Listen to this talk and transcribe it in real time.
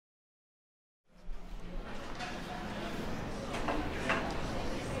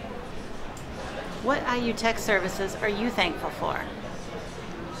What IU tech services are you thankful for?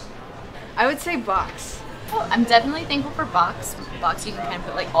 I would say Box. I'm definitely thankful for Box. Box, you can kind of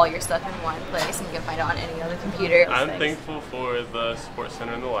put like all your stuff in one place and you can find it on any other computer. I'm thankful for the support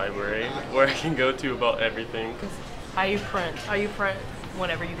center in the library where I can go to about everything. IU Print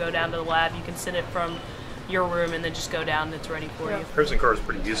whenever you go down to the lab, you can send it from your room and then just go down and it's ready for you. CrimsonCard is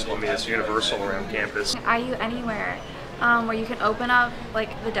pretty useful. I mean, it's universal around campus. IU Anywhere, where you can open up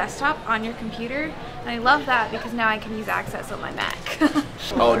like the desktop on your computer, and I love that because now I can use Access on my Mac.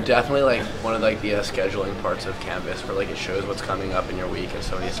 Oh, definitely like one of like the scheduling parts of Canvas where like it shows what's coming up in your week and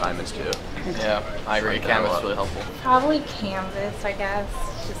some of the assignments too. Yeah, I agree. Canvas is really helpful. Probably Canvas, I guess,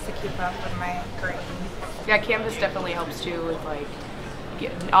 just to keep up with my grades. Yeah, Canvas definitely helps too with like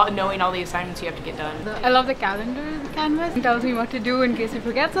knowing all the assignments you have to get done. I love the calendar Canvas. It tells me what to do in case I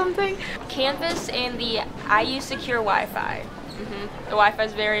forget something. Canvas and the IU Secure Wi-Fi. The Wi-Fi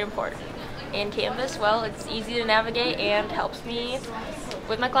is very important. And Canvas, well, it's easy to navigate and helps me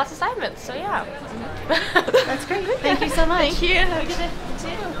with my class assignments. So yeah. That's great. Thank you so much. Thank you. Have a good day.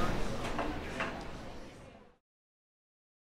 You too.